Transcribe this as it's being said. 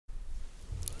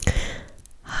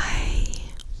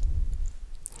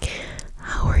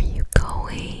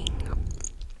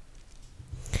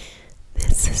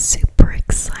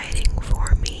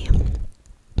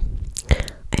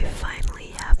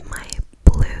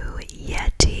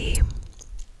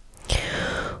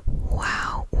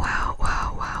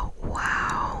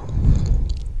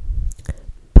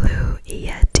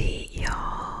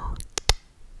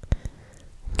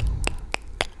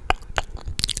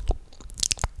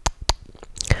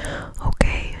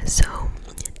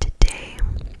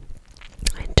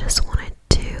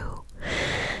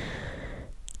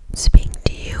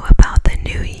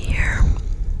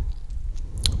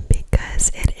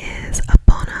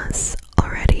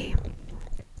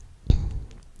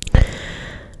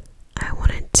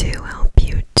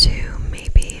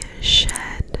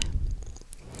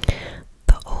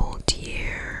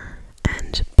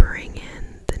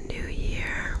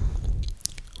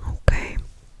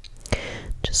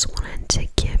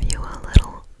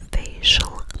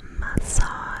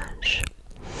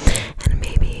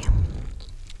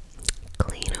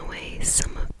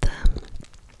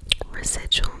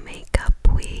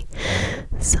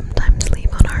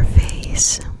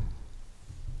voice.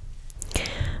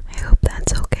 I hope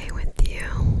that's okay with you.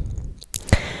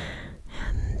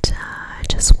 And I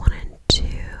just wanted to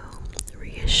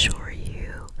reassure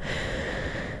you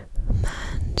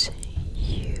that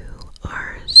you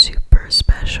are super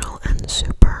special and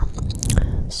super,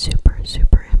 super,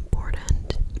 super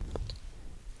important.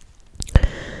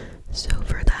 So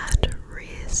for that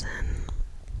reason,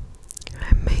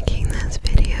 I'm making this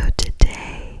video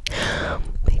today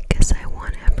because I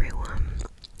want everyone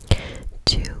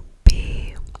to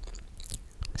be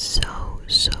so,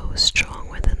 so strong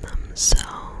within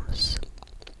themselves.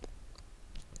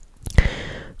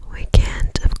 We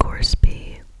can't, of course,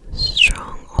 be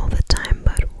strong all the time,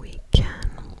 but we can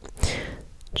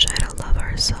try to love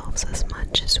ourselves as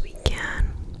much as we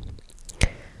can,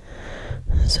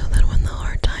 so that when the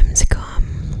hard times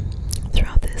come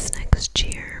throughout this next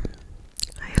year,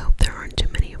 I hope there aren't too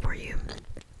many for you,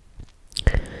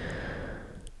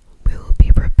 we will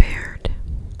be prepared.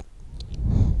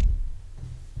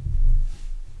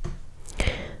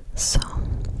 So,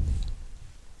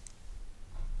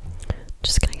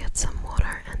 just gonna get some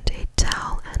water and a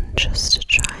towel and just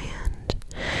try and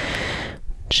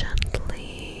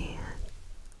gently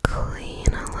clean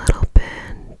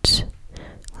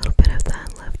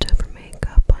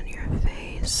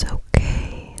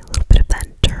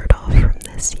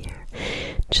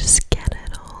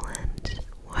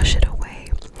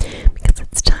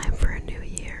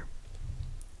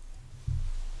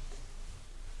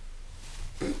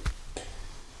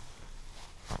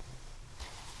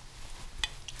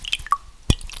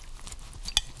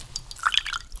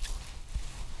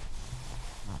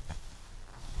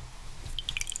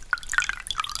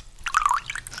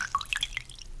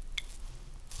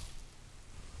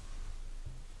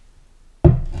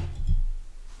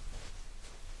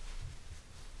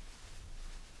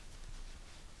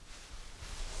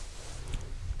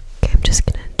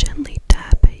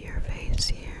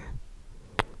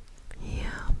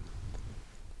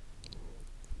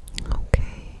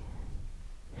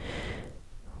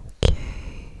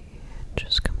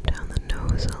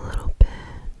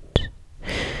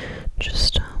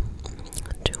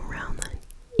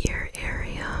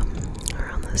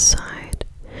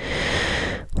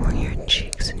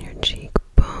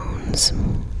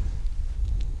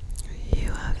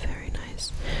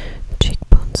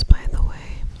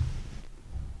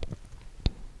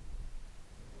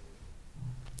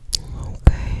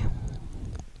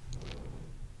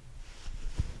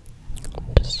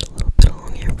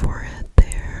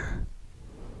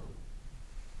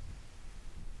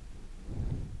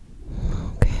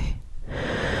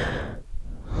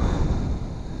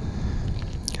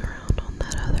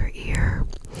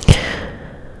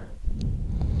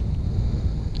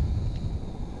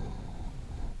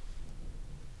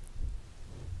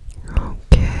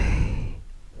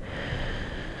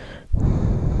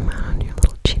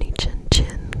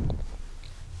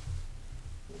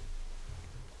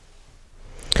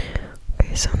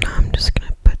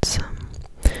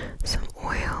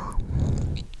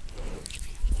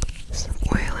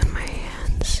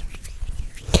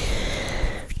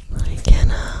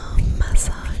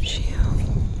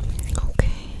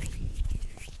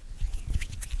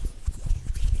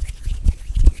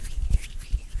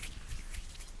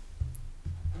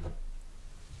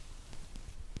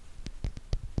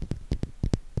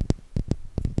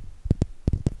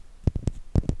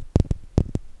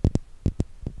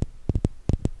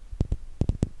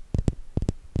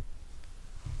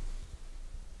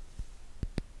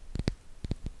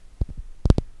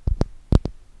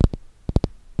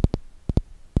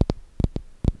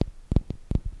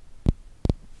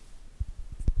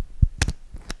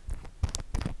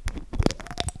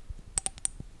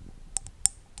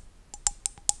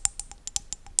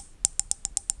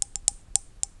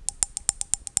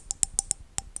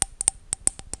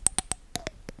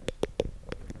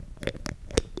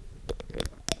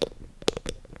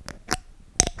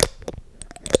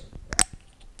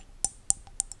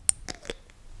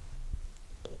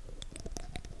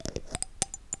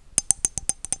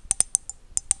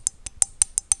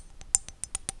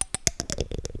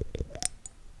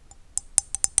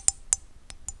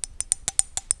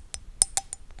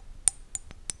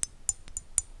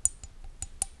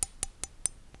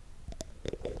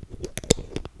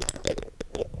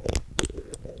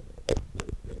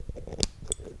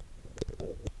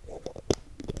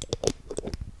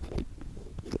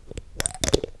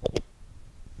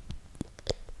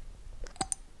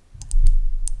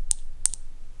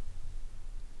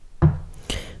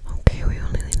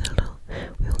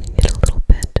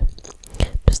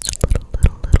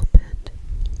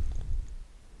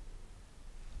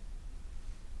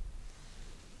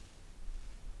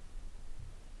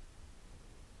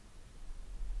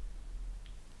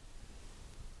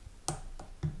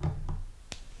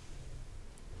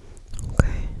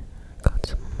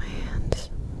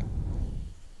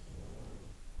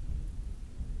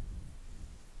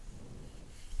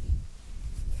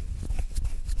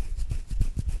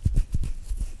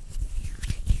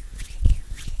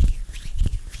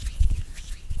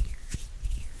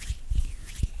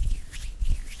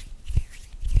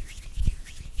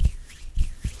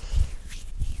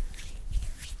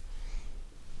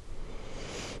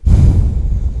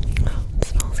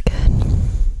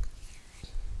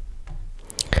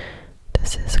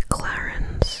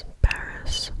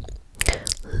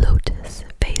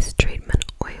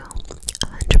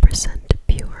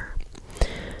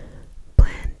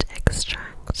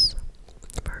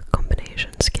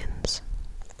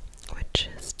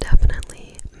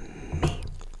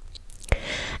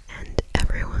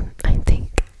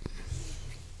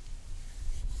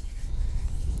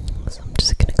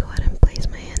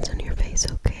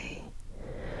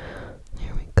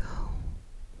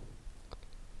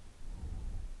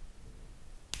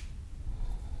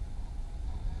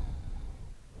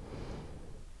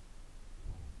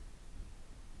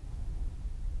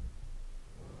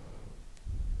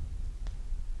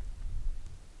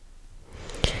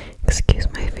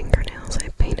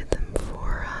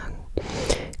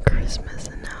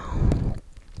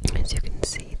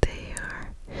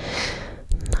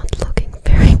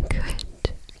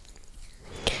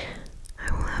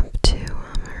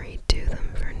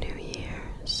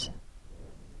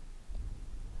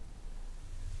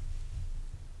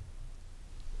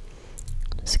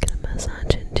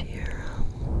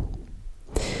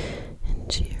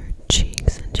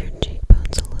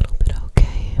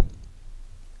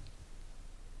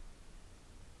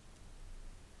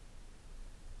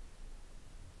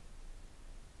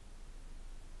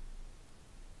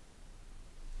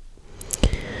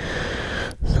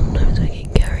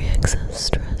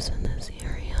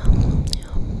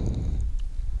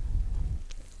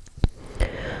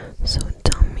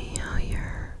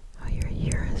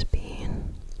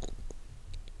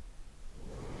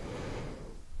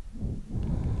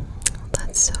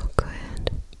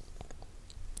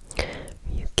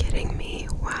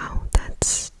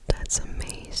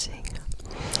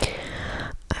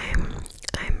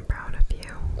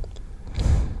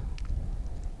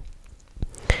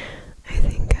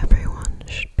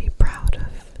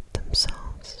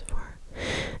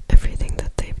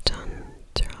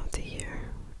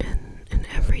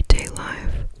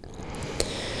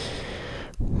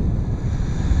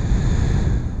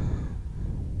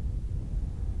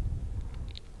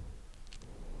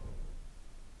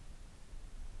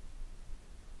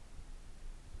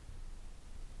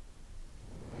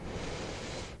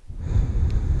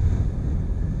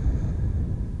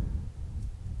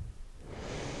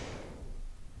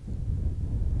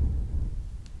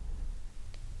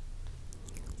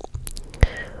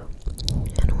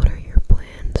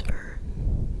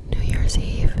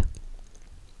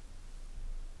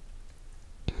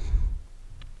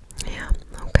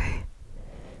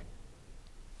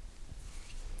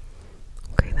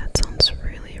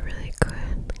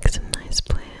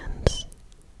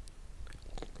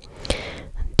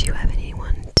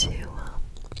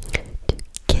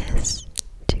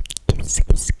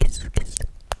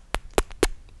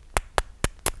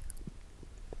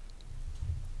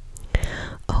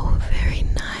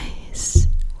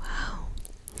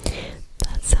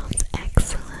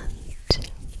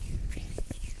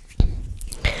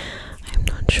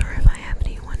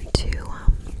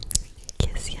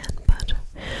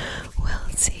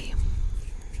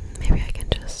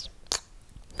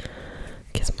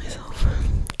kiss myself.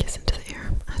 Kiss into the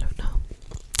air. I don't know.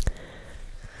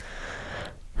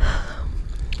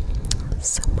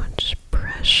 So much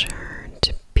pressure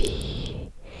to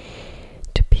be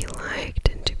liked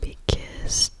and to be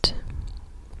kissed.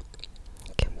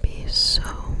 It can be so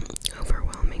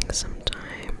overwhelming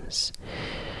sometimes.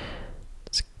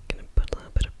 Just gonna put a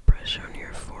little bit of pressure on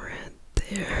your forehead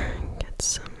there and get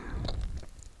some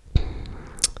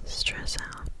stress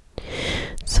out.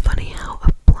 It's funny how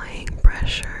applying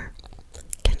pressure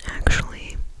can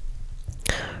actually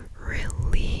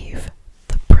relieve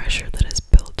the pressure that is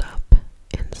built up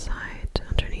inside,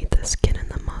 underneath the skin and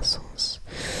the muscles.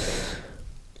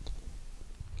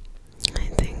 I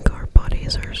think our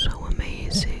bodies are so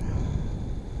amazing.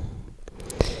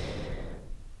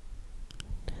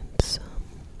 It's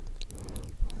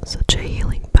such a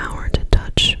healing power to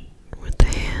touch with the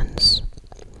hands,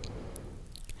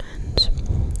 and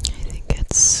I think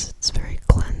it's very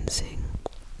cleansing.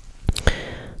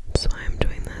 That's why I'm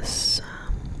doing this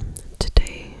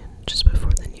today, just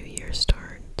before the new year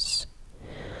starts.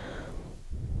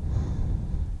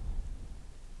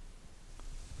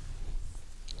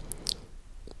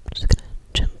 Just gonna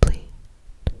gently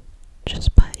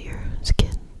just pat your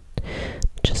skin,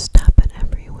 just tap it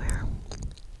everywhere.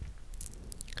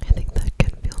 I think that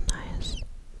can feel nice.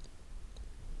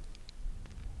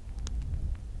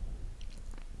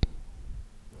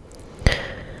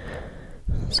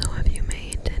 So have you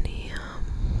made any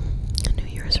New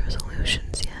Year's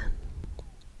resolutions yet?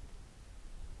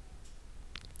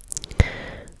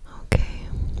 Okay,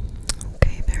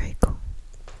 very cool.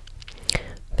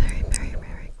 Very, very,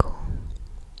 very cool.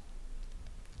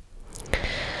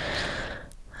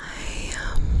 I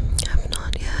have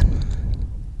not yet.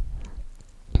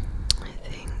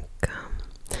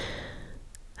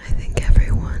 I think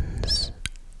everyone's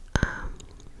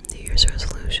New Year's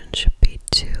resolution should be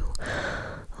to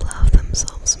love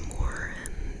themselves more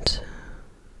and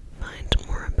find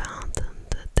more about them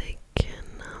that they can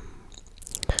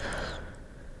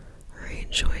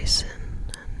rejoice in,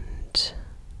 and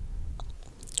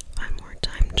find more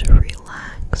time to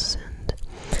relax and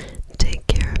take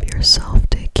care of yourself,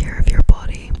 take care of your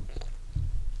body,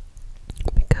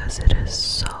 because it is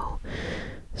so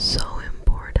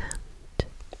important.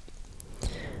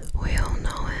 We all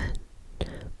know it,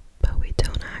 but we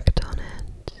don't act on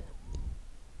it.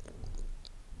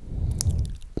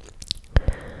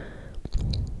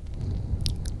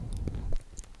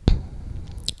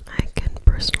 I can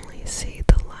personally see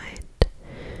the light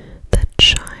that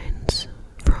shines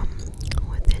from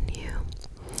within you,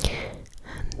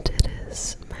 and it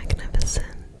is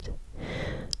magnificent,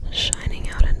 shining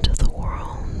out into the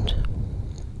world.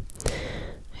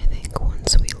 I think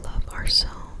once we love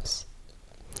ourselves,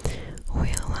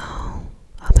 we allow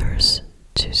others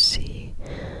to see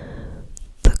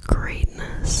the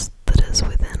greatness that is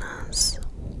within us.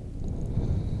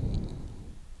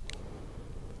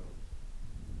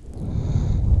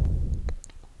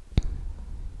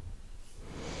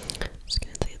 Just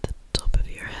gonna take the top of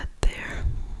your head there.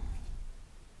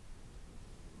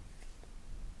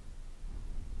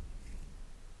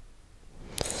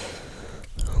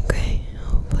 Okay,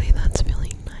 hopefully that's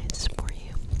feeling nice for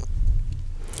you.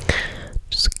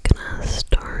 Just gonna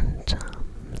start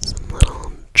some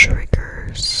little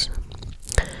triggers.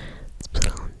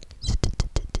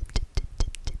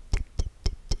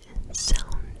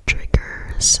 Sound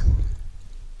triggers.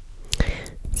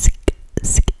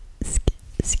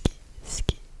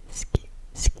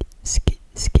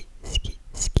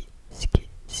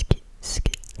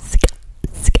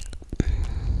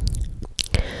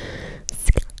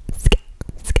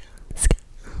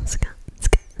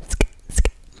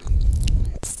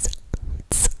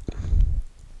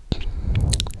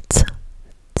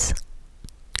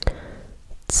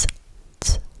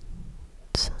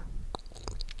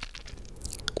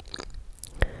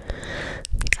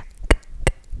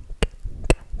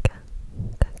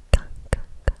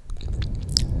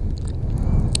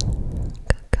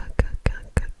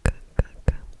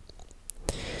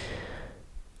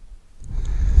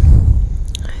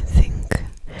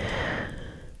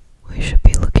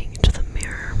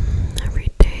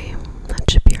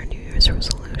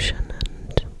 Resolution,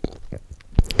 and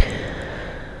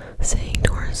saying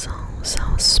to ourselves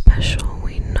how special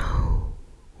we know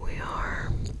we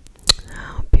are,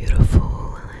 how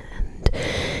beautiful and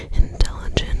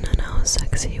intelligent and how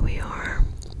sexy we are,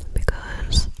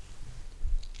 because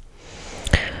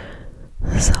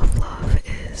self-love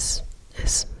is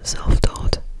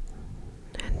self-taught.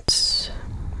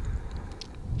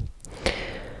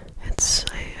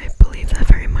 I believe that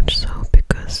very much so,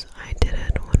 because I did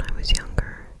it when I was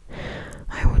younger.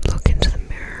 I would look into the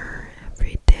mirror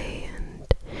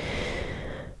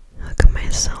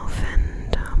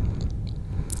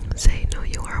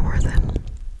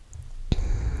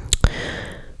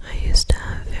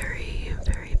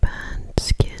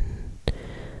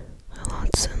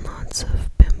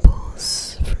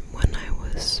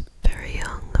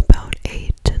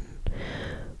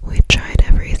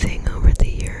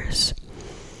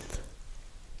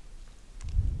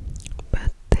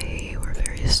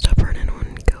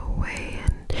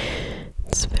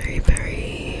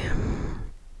very,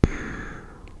 very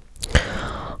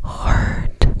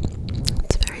hard.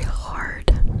 It's very hard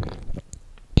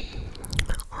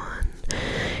on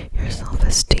your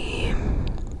self-esteem.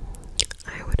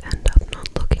 I would end up not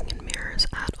looking in mirrors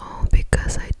at all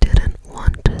because I didn't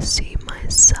want to see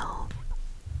myself.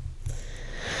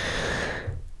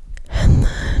 And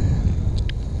then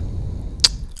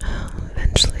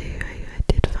eventually I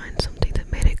did find something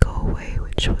that made it go away,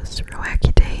 which was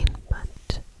Roaccutane,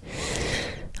 but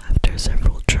after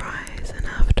several tries and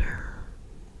after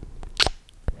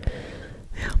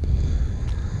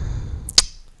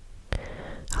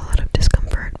a lot of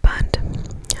discomfort,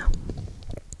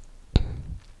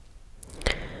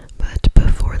 but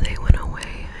before they went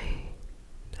away,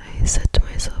 I said to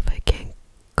myself, I can't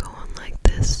go on like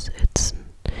this.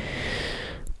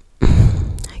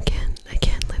 I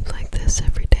can't live like this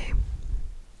every day.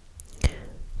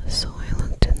 So I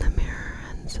looked in the mirror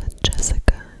and said,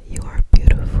 Jessica, you are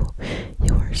beautiful,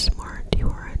 you are smart, you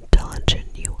are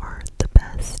intelligent, you are the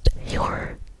best, you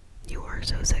are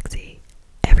so sexy.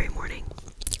 Every morning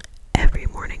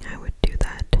I would do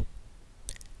that.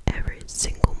 Every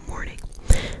single morning.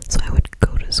 So I would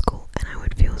go to school and I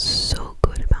would feel so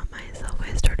good about myself.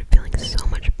 I started feeling so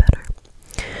much better.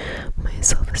 My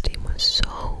self-esteem was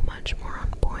so much more on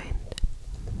point.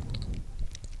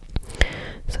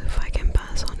 So if I can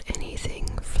pass on anything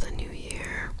for the new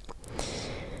year,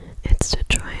 it's to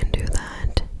try and do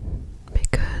that,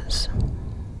 because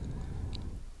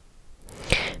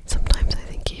sometimes I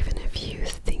think even if you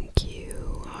think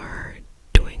you are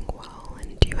doing well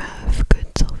and you have good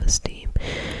self-esteem,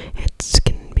 it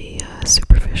can be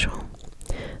superficial.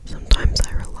 Sometimes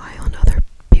I rely on other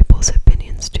people's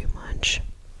opinions too much.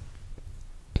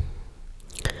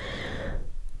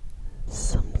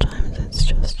 Sometimes it's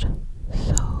just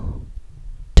so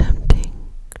tempting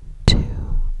to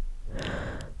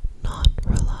not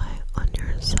rely on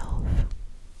yourself,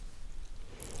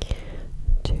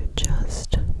 to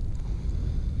just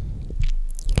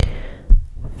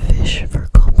fish for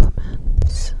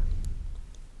compliments.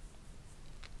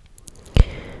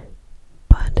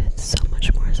 But it's so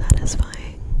much more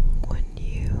satisfying when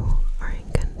you are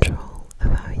in control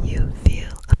of how you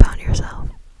feel about yourself.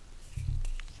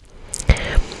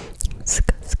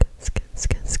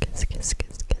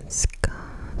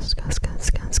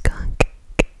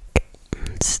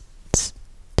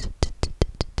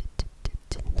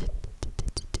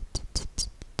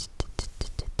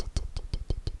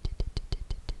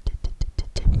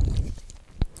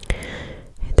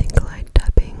 I think light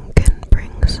tapping can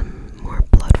bring some more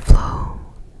blood flow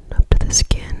up to the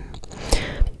skin,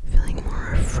 feeling more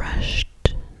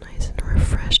refreshed, nice and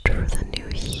refreshed for the new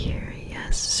year.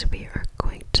 Yes, we are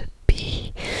going to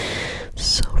be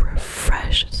so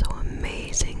refreshed, so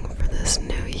amazing for this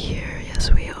new year.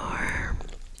 Yes, we are.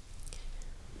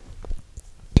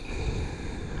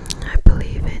 I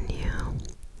believe in you.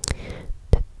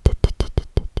 I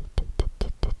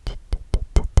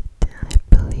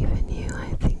believe in you.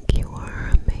 I think you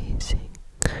are amazing.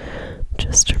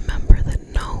 Just remember that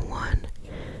no one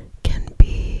can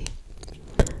be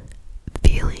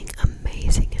feeling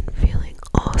amazing and feeling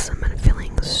awesome and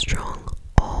feeling strong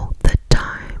all the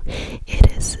time.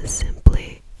 It is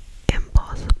simply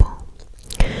impossible.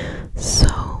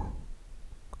 So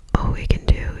all we can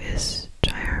do is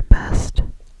try our best.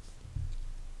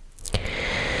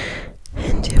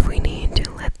 And if we need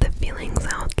to let the feelings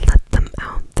out, let them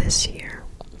out this year.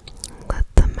 Let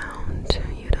them out.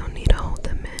 You don't need to hold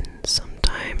them in.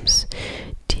 Sometimes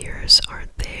tears are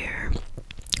there,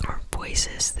 or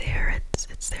voices there.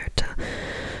 It's there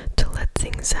to let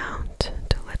things out,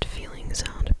 to let feelings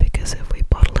out. Because if we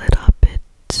bottle it up,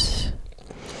 it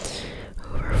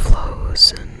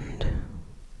overflows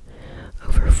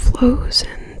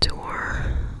into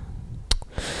our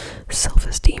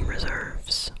self-esteem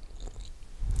reserves,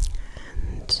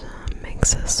 and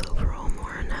makes us overall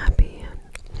more unhappy. And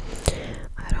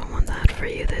I don't want that for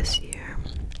you this year.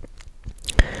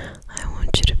 I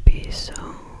want you to be so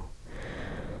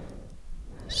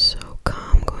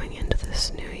calm going into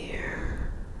this new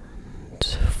year, and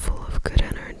full of good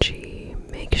energy.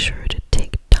 Make sure to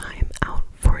take time out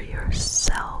for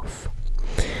yourself.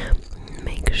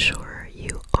 Make sure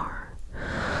you are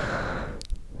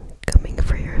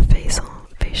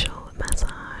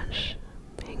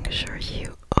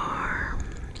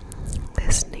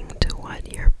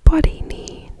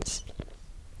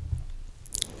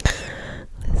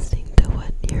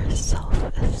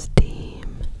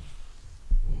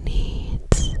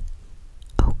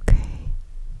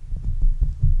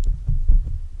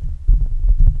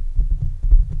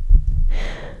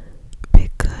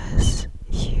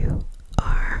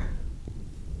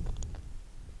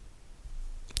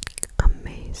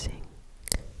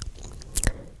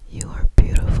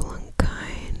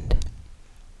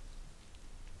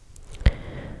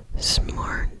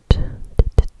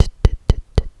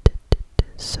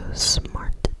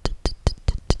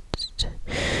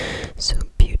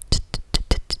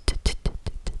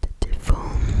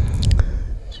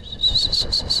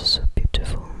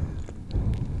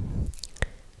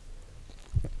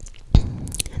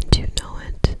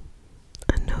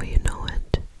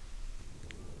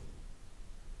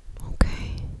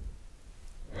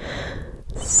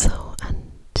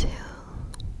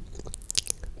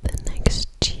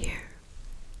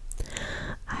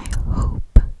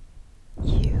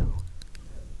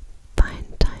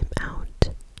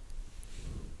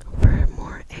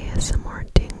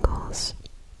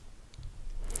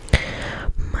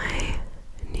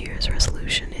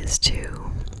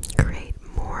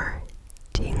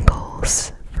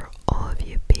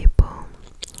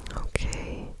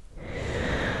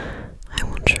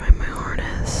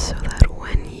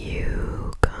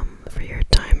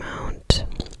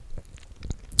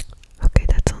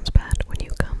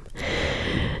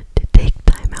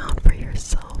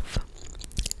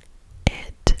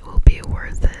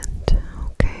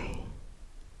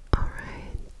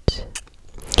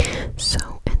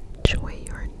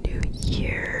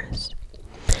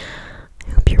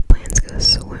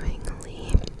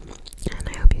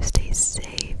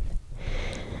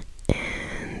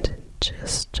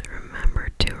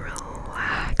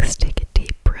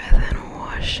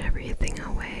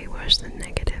flush the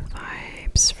negative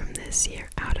vibes from this year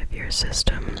out of your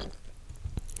system.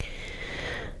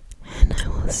 And I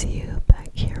will see you back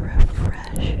here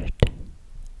refreshed